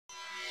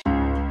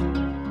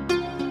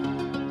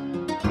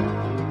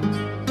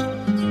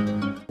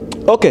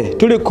Okay,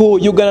 tuli ku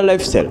Uganda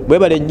lifestyle.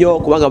 Mwebale nnyo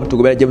kubanga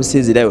mutugobera gye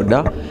musinzira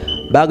yonna.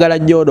 Baagala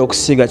nnyo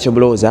n'okusinga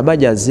kyemulowooza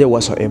amanya nze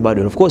Waso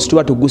Emmanuel. Of course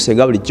tuba tuguse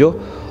nga bulijjo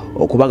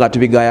okubanga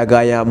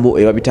tubigayagayamu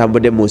eba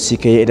bitambudde mu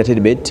nsiike ye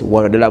entertainment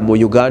wano ddala mu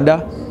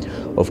Uganda.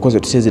 Of course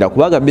tusinzira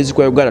kubanga music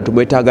wa Uganda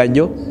tumwetaaga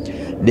nnyo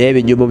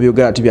n'ebinyumo mu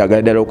Uganda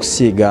tubyagala ddala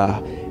okusiiga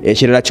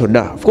ekirala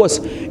kyonna. Of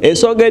course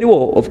ensonga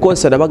eriwo, of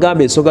course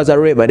nabagamba ensonga za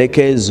Rema ne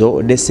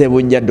Kenzo ne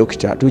Sebunya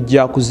Doctor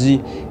tujja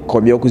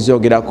kuzikomya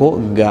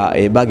okuziogerako nga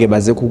embaga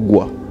emaze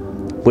kuggwa.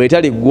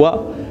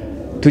 Bwetaliggwa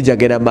tujja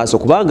genda maaso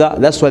kubanga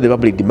that's why the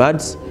public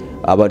demands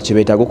abantu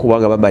kyebetaaga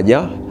okubanga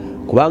bamanya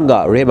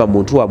kubanga Rema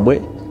muntu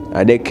wammwe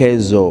ne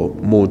Kenzo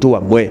muntu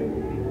wammwe.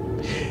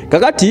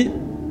 Kakati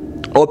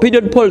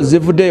opinion polls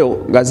zivuddeyo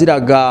nga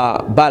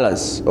ziraga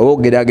balance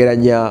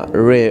okugerageranya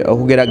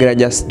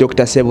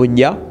Dr.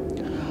 Sebunya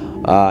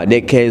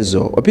ne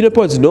Kenzo. Opinion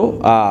polls no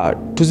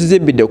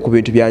tuzizimbidde ku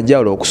bintu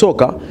byanjawulo.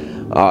 Okusooka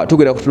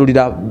tugenda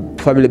kutunulira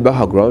family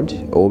background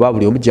oba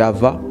buli omu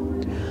gyava,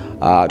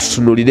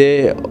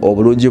 tutunulire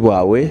obulungi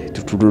bwabwe,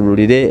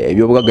 tutunulire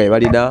ebyobugagga bye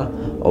balina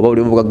oba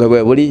buli mubugagga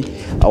bwe buli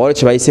awalo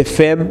kye bayise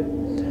fame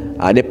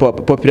ne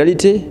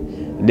popularity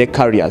ne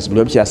careers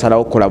buli omu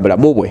kyasalawo okukola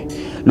bulamu bwe.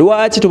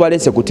 Lwaki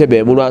tubalese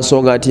kutebe mu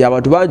lwansonga nti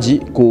abantu bangi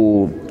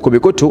ku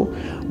mikutu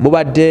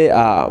mubadde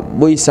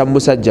muyisa mu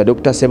musajja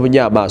Dr.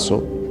 Sebunya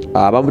amaaso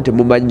abamu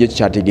temumanyi nnyo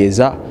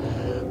kikyategeeza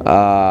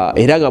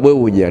era nga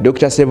mwewuunya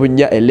Dr.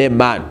 Sebunya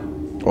Rema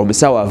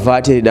omusawo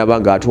avaate eri naba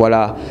nga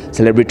atwala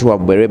celebrity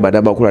wammwe Rema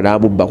n'amakula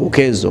n'amubba ku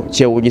Kenzo.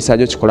 Kyewuunyisa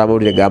nnyo kikola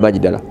amawulire g'amaanyi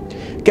ddala.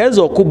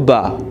 Kenzo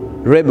okubba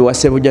Rema wa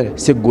Sebunya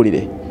si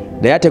ggulire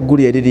naye ate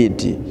eggulire eriri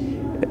nti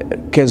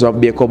Kenzo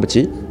amubyeko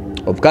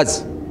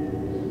omukazi.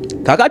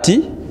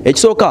 Kakati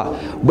ekisooka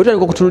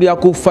bwetandika okutunulira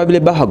ku family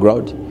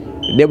background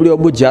ne buli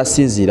omu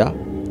gy'asinziira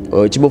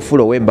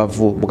kimufuula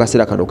ow'embavu mu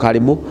kaseera kano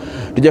kalimu.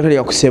 Tujja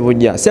kutandika ku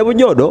Sebunya.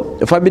 Sebunya ono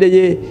family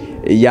ye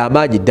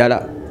y'amaanyi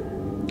ddala,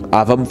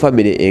 ava mu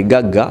family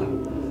engagga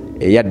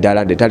eya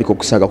ddala netandika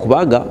okusaga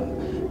kubanga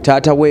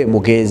taata we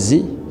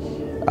mugenzi.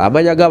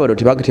 Amanya g'abano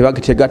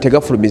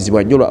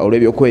tegafulumizibwa nnyo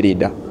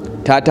olw'ebyokwerinda.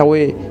 Taata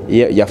we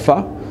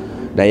yafa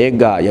naye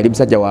nga yali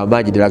musajja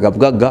w'amaanyi ddala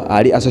gabugagga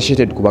ali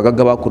associated ku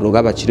bagagga bakuno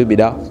nga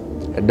Bakirumira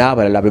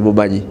n'abalala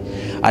bemumanyi.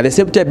 At the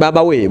same time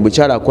maama we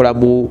mukyala akola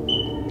mu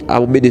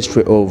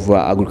Ministry of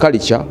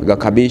Agriculture nga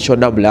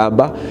Commissioner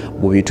Mulamba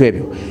mu bintu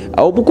ebyo.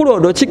 Omukulu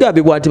ono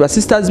kigambibwa nti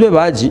basisters be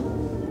bangi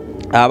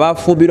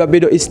abafumbirwa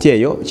Middle East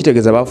eyo,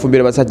 kitegeeza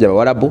bafumbirwa basajja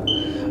bawalabu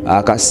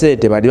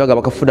akasente bandibanga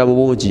bakafuna mu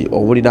bungi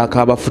omuli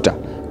n'akamafuta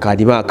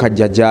kandiba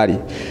akajja gyali.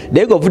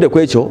 Naye ng'ovudde ku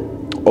ekyo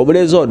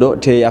omulenzi ono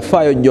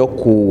teyafaayo nnyo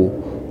ku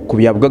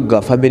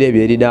byabugagga family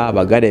ebyo erina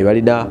abaganda bye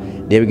balina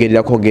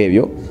n'ebigenderako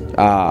ng'ebyo.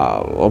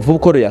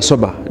 Omuvubuka ono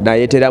yasoma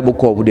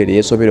nayeeteramuko obudde ne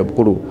yeesomera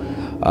omukulu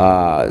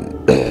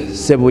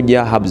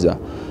Sebunya Hamza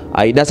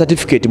ayina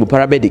certificate mu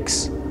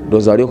paramedics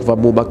ndowooza wali okuva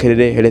mu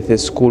Makerere Health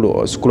School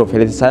or School of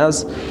Health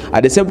Science.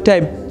 At the same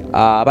time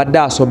abadde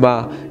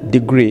asoma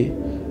degree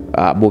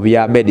mu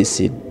bya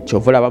medicine.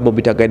 Kyova olaba mu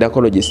bita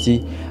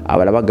gynecologist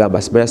abala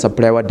bagamba simanya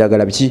supply wa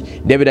ddagala biki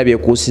n'ebina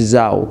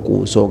byekuusizaawo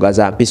ku nsonga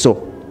za mpiso.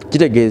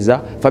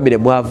 Kitegeeza family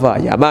mwava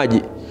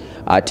y'amaanyi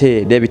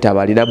ate n'ebitabo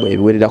alinamu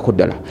ebiwererako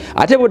ddala.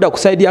 Ate budda ku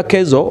side ya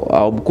Kenzo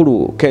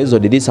omukulu Kenzo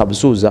Dirisa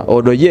Musuuza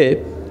ono ye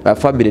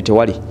family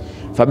tewali,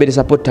 family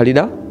support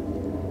talina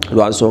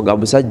lwansonga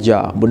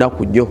musajja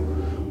munaku nnyo.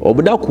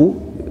 Omunaku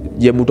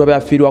ye muntu aba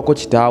yafiirwako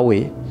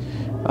kitaawe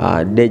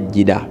ne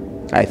nnyina.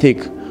 I think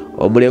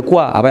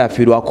omulekwa aba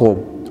yafiirwako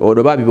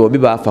ono bambi bombi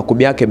baafa ku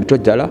myaka emito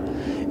ddala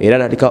era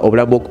natandika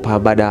obulamu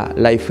okupambana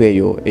life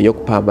eyo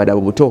ey'okupambana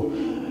mu buto.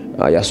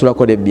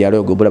 Yasulako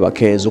n'emyalo ng'omulaba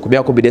Kenzo ku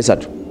myaka 13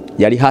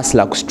 yali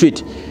hustler ku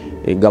street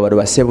nga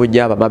bano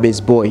Sebunya ba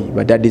mama's boy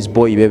ba daddy's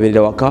boy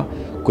beberera waka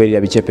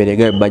kwerera bicepere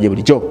nga mmanyi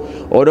bulijjo.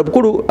 Ono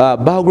mukulu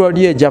background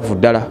ye njavu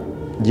ddala,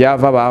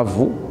 gyava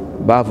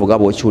baavu nga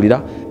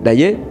bw'okiwulira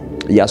naye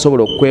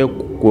yasobola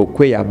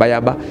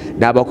okweyambayamba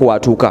n'abako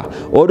watuuka.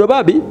 Ono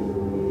bambi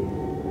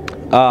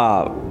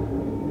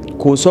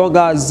ku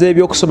nsonga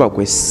z'ebyokusoma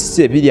kwe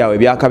si ebiri awo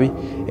ebyakabi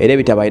era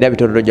ebitabo alina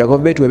bitono.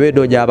 Gavumenti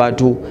webenoonya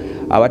abantu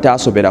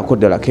abataasomerako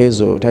ddala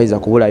Kenzo tayinza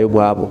kubulayo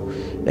mu abo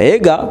naye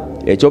nga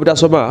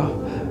ekyobutasoma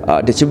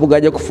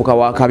tekimuganye kufuuka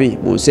wakabi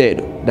mu nsi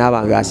eno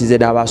n'aba nga asize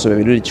n'abaasoma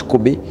emirundi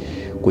 10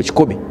 ku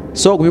 10.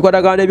 So ku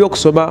bikwatagana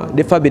n'ebyokusoma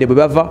ne family bwe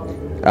bava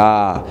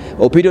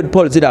opinion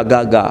poll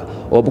ziragaga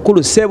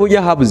omukulu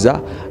Sebunya Hamza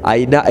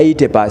ayina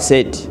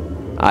 80%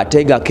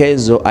 ate nga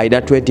Kenzo ayina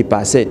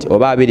 20%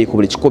 oba 2 ku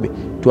buli 10.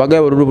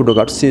 Tuwagayo olulu buno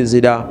nga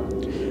tusinzira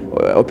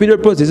opinion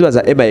polls ziba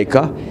za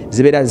America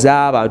zibeera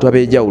z'abantu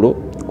ab'enjawulo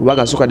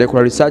kubanga nsooka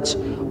nekola research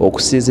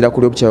okusinzira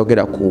ku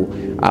lyobukyayogera ku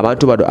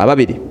abantu bano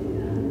ababiri.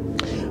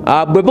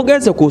 Bwe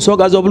mugenze ku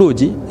nsonga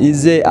z'obulungi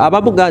nze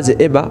abamu ganze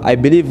Emma I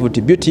believe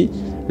that beauty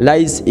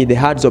lies in the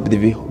hands of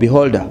the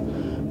beholder.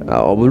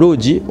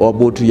 Obulungi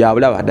omuntu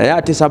yabulaba naye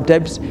ate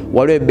sometimes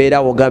waliwo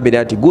embeera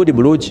wogambira nti gundi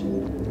mulungi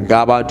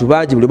ng'abantu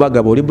bangi buli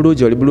bagamba oli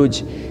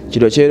bulungi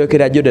kino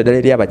kyeyolekera nnyo naddala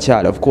eri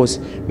abakyala of course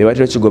be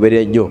batera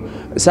kigoberera nnyo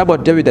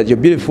someone tell me that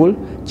you're beautiful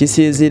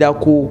kisinziira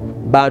ku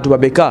bantu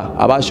bameka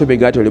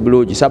abashomenga nti oli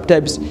bulungi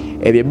sometimes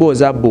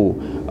ebyembooza mbu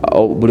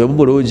buli omu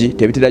mulungi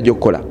tebitera nnyo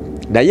okukola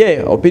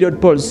naye opinion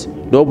polls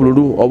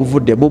n'obululu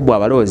obuvudde mummwe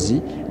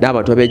abalonzi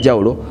n'abantu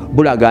ab'enjawulo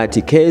bulaga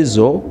nti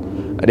Kenzo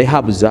ne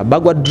Hamza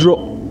bagwa draw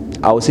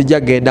awo sijja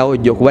gendawo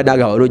nnyo kuba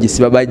nange abalungi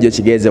sibamanyi nnyo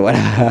kigenze wala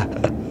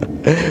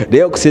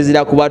naye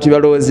okusinziira ku bantu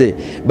balonze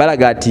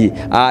balaga nti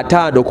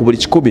 5 ku buli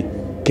 100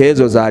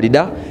 Kenzo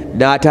z'alina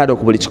n'5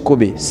 ku buli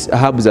 100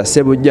 Hamza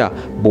Sebunya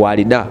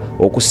bw'alina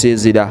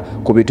okusinziira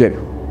ku bintu ebyo.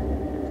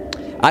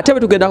 Ate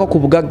bwe tugendako ku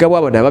bugagga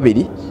bw'abantu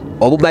ababiri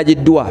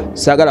obumanyiddwa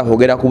saagala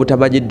kwogera ku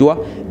butamanyiddwa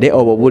ne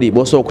obwo buli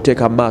bw'osobola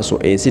okuteeka mu maaso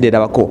ensi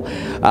n'erabako.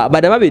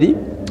 Bano ababiri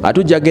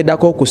atujja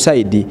gendako ku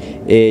sayidi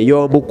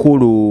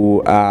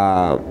ey'omukulu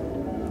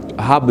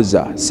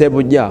Hamza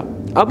Sebunya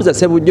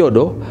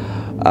ono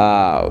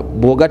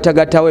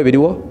bw'ogattagattawo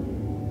ebiriwo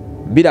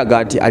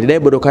biraga nti alina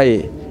emmotoka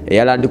ye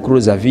eya Land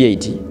Cruiser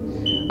V8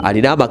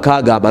 alina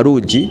amaka ge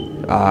amalungi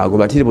gwe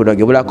matiri muno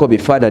gebulako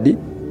bifaanani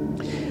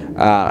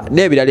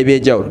n'ebirala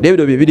eby'enjawulo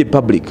n'ebino bye biri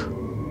public.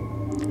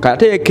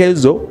 Kate ye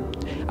Kenzo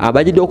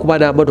amanyiddwa okuba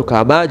n'amamotoka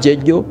amangi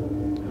ennyo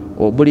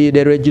omuli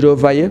ne Range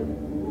Rover ye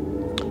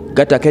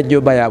gattako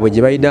ennyumba yaabwe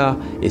gye balina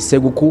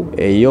esseguku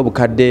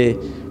ey'obukadde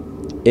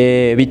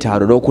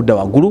 5 n'okudda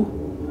waggulu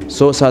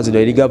so saa zino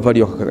eriga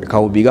valio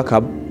kawumbi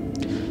kamu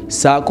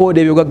saako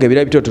n'ebyogagga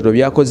ebirala bitotono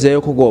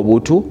byakozeeyoko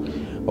ng'omuntu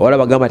owala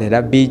bagamba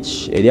tena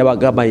beach eri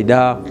abagamba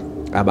alina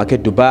amaka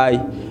Dubai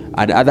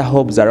and other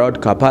homes around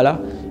Kampala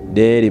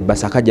ne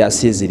Masaka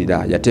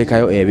gy'asinzirira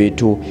yateekayo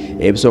ebintu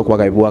ebisobola okuba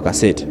nga bimuwa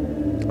akasente.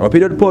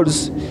 Opinion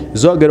polls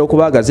zongera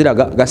okuba nga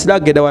ziraga nga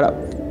sinagenda wala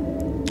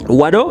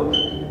wano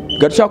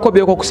nga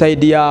tukyakombyeko ku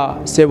sayidi ya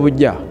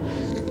Sebunya.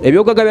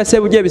 Ebyogagga bya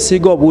Sebunya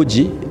ebisinga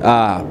obungi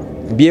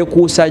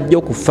byekuusa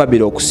nnyo ku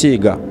famire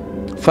okusinga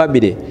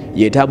famire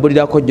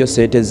yetambulirako nnyo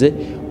sente ze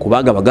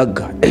kubanga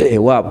bagagga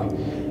ewaabwe.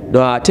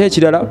 Ate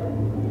ekirala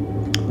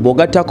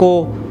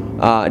bw'ogattako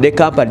ne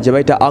kampani gye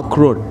bayita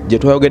Akron gye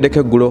twayogeddeko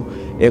eggulo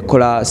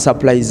ekola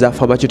supplies za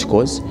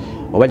pharmaceuticals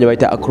oba gye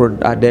bayita Akron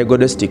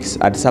diagnostics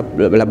and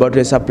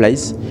laboratory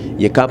supplies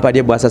ye kampani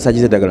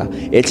emwasasanyiza eddagala.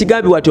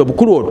 Ekigambibwa nti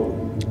omukulu ono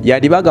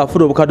yandibanga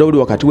afuna obukadde obuli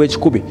wakati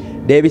w'ekikumi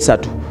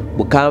n'ebisatu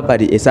mu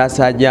kampani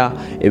esaasanya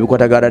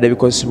ebikwatagana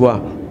n'ebikozesebwa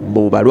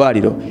mu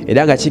malwaliro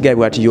era nga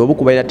kigambibwa nti y'omu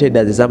ku balina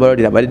tenders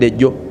ez'amalwaliro amanene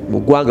ennyo mu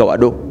ggwanga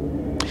wano.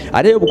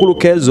 Ate omukulu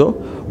Kenzo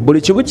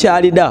buli kimu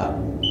kyalina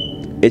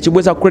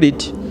ekimwesa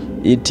credit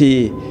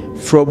nti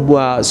from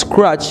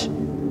scratch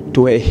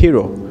to a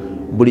hero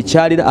buli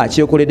kyalina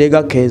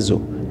akyekoleddenga Kenzo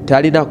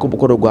talinako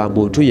mukono gwa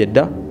muntu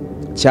yenna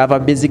kyava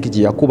miziki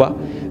gye yakuba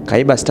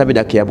kayimba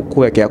stamina ke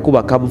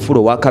yakuba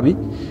kamufulo wakabi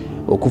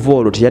okuva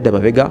olwo teyadda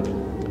mabega.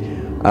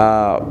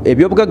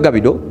 Ebyobugagga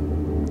bino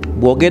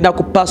bw'ogenda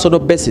ku personal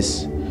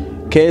basis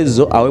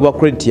Kenzo aweebwa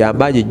credit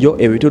y'amaanyi nnyo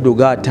ebitundu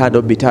nga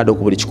 5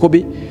 ku buli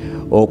 100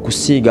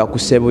 okusinga ku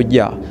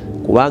Sebunya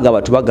kubanga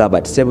abantu bagamba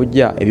nti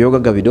Sebunya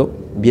ebyobugagga bino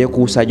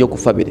byekuusa nnyo ku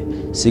famire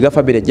singa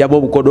famire ejjamu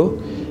omukono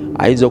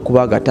ayinza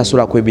okuba nga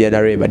tasobola kwemira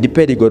na Rema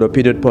depending on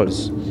opinion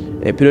polls.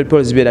 Opinion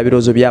polls bibeera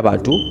birowoozo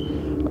by'abantu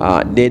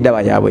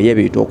n'endaba yaabwe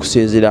y'ebintu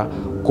okusinziira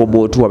ku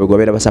muntu wabwe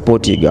gwabeera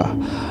basapootinga.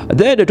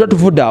 Then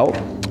twatuvudde awo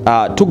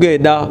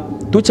tugenda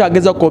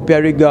tukyageza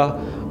comparinga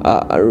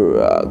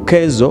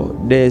Kenzo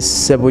ne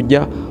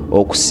Sebunya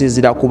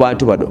okusinziira ku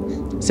bantu bano.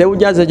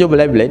 Sebunya aze nnyo mu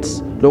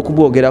limelight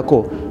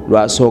n'okumwogerako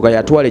lwasooka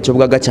yatwala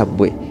ekyobugagga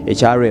kyammwe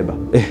ekya Rema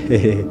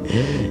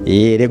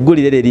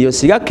eggulire leriyo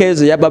singa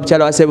Kenzo yabba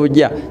mukyala wa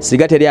Sebunya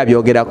singa teri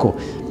abyogerako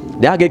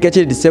naye ageka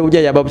ekiri nti Sebunya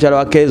yabba mukyala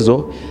wa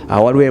Kenzo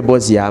waliwo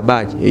emboozi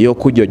y'amaanyi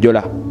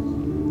ey'okunnyonnyola.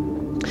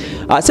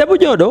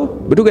 Sebunya ono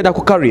bwe tugenda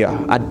ku career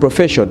and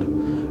profession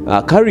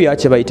career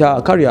kye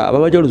bayita career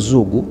abamanyi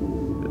oluzungu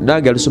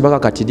nange alusomako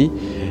katini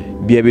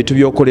bye bintu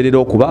by'okolerera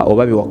okuba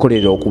oba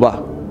byewakolerera okuba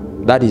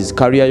that is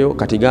career yo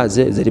kati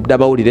ganze zeri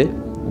mudamawulire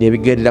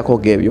n'ebigenderako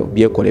ng'ebyo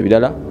byekola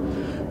ebirala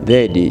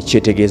then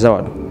kyetegeeza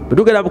wano bwe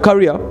tugenda mu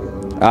career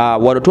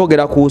wano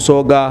twogera ku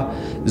nsonga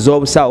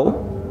z'obusawo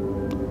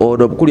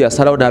ono omukulu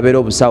yasalawo n'abeera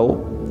omusawo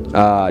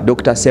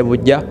Dr.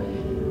 Sebunya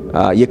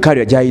ye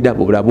career gy'alina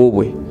mu bulamu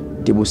bwe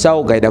nti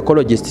musawo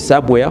gynecologist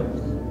somewhere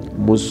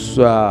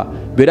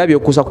byonna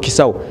byekuusa ku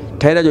kisawo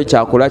talina nyo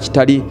kyakola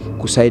kitali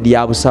ku sayidi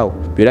ya busawo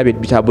byonna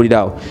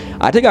bitambulirawo.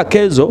 Ate nga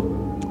Kenzo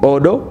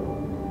ono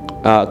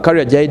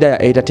career gy'alina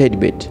ya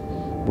entertainment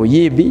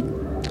muyimbi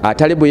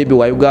atali muyimbi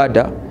wa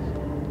Uganda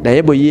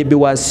naye muyimbi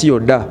wa nsi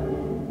yonna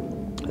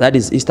that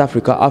is East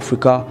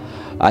Africa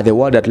the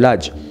world at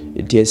large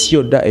nti ensi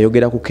yonna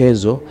eyogera ku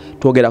Kenzo.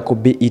 Twogera ku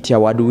BET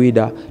award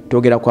winner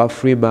twogera ku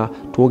Rema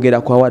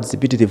twogera ku awards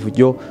mpitirivu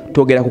nnyo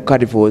twogera ku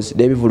carnivals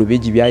n'ebivulu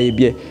bingi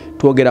byayimbye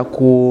twogera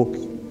ku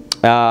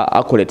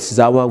accolades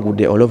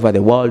zawangudde all over the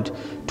world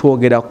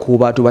twogera ku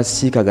bantu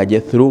basiikaganye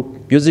through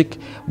music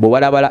bwe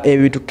balabala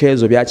ebintu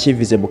Kenzo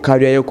byakivize mu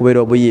career ye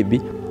okubeera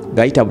omuyimbi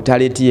ng'ayita mu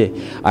talenti ye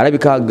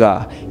alabika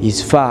nga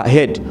is far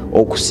ahead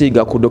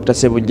okusinga ku Dr.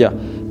 Sebunya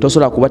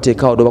tosobola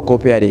kubateekawo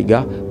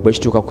n'obakomparinga bwe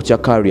kituuka ku kya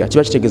career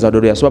kiba kitegeeza nti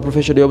ono yasoba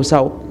profession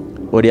y'obusawo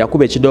ono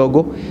yakuba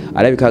ekidoogo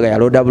alabika nga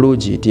yalonda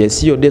bulungi nti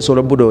ensi yonna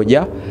esobola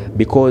omunoonya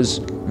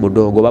because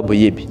munongo ba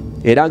muyimbi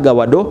era nga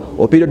wano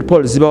opinion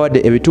poll zibawadde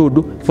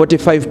ebitundu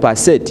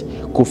 45%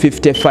 ku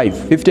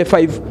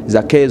 55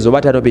 za Kenzo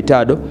batano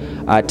 5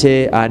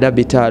 ate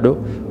 45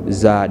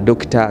 za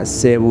Dr.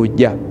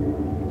 Sebunya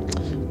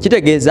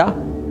kitegeeza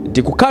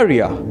nti ku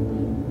career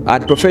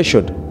and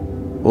profession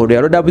ono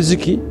yalonda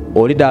muziki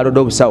oli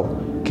n'alonda obusawo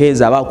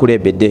Kenzo aba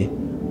akulembedde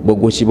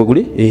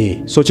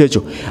bweguli so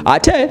kyekyo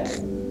ate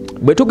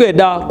bwe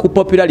tugenda ku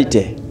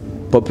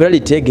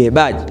popularity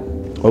ng'emaanyi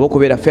oba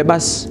okubeera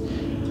famous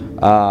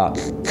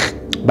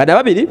bana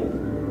babiri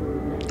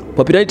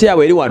popularity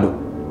yaabwe eri wano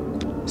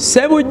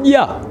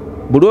Sebunya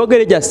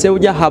bulwogereja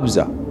Sebunya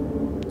Hamza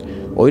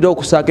olina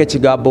okusaako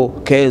ekigambo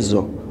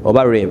Kenzo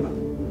oba Rema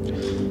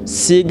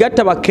singa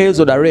taba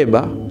Kenzo na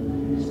Rema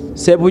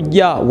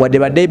Sebunya wadde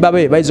banneimba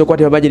be bayinza okuba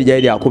tebamanyi erinnya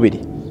lye lyakubiri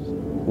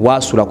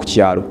waasula ku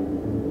kyalo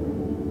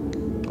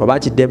oba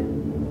kiddemu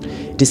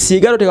nti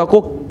singa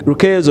noteekako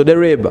Kenzo ne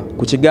Rema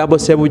ku kigambo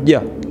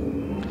Sebunya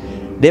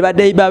ne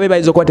banneimba be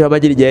bayinza okuba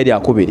tebamanyi erinnya lye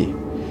lyakubiri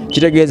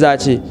kitegeeza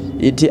ki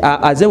nti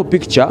aze mu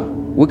picture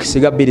wiiki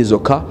singa 2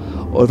 zokka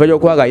oluvannyuma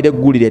okuba nga alina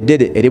eggulire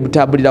eddene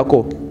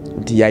erimutambulirako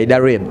nti yalina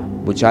Rema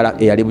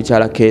eyali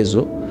mukyala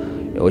Kenzo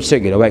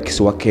okitegeera oba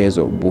ekisi wa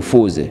Kenzo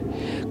bufuuze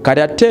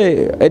kati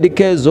ate Eddie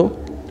Kenzo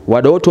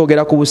wano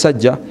twogera ku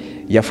busajja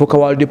yafuuka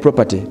world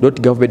property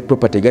not government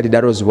property gadi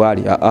darozi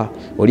bwali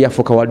oli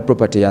yafuuka world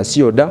property yansi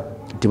yonna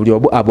nti buli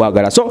omu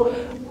abwagala so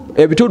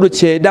ebitundu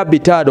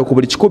 9.5 ku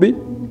buli 100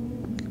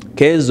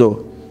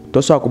 Kenzo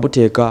tosobola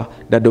kumuteeka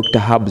na Dr.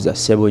 Hamza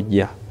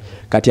Sebunya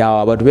kati awo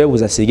abantu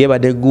beebuuza singa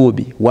ebadde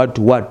engumbi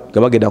 1-to-1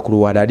 nga bagenda ku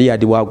luwanda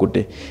ani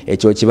wagudde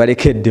ekyo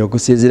kibalekedde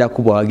okusinziira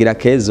ku bwawagira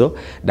Kenzo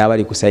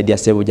n'abali ku sayidi ya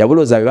Sebunya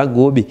bulooza beba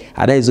ngumbi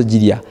anayinza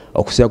ogirya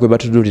okusinga kwe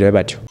batunuulira bwe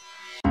batyo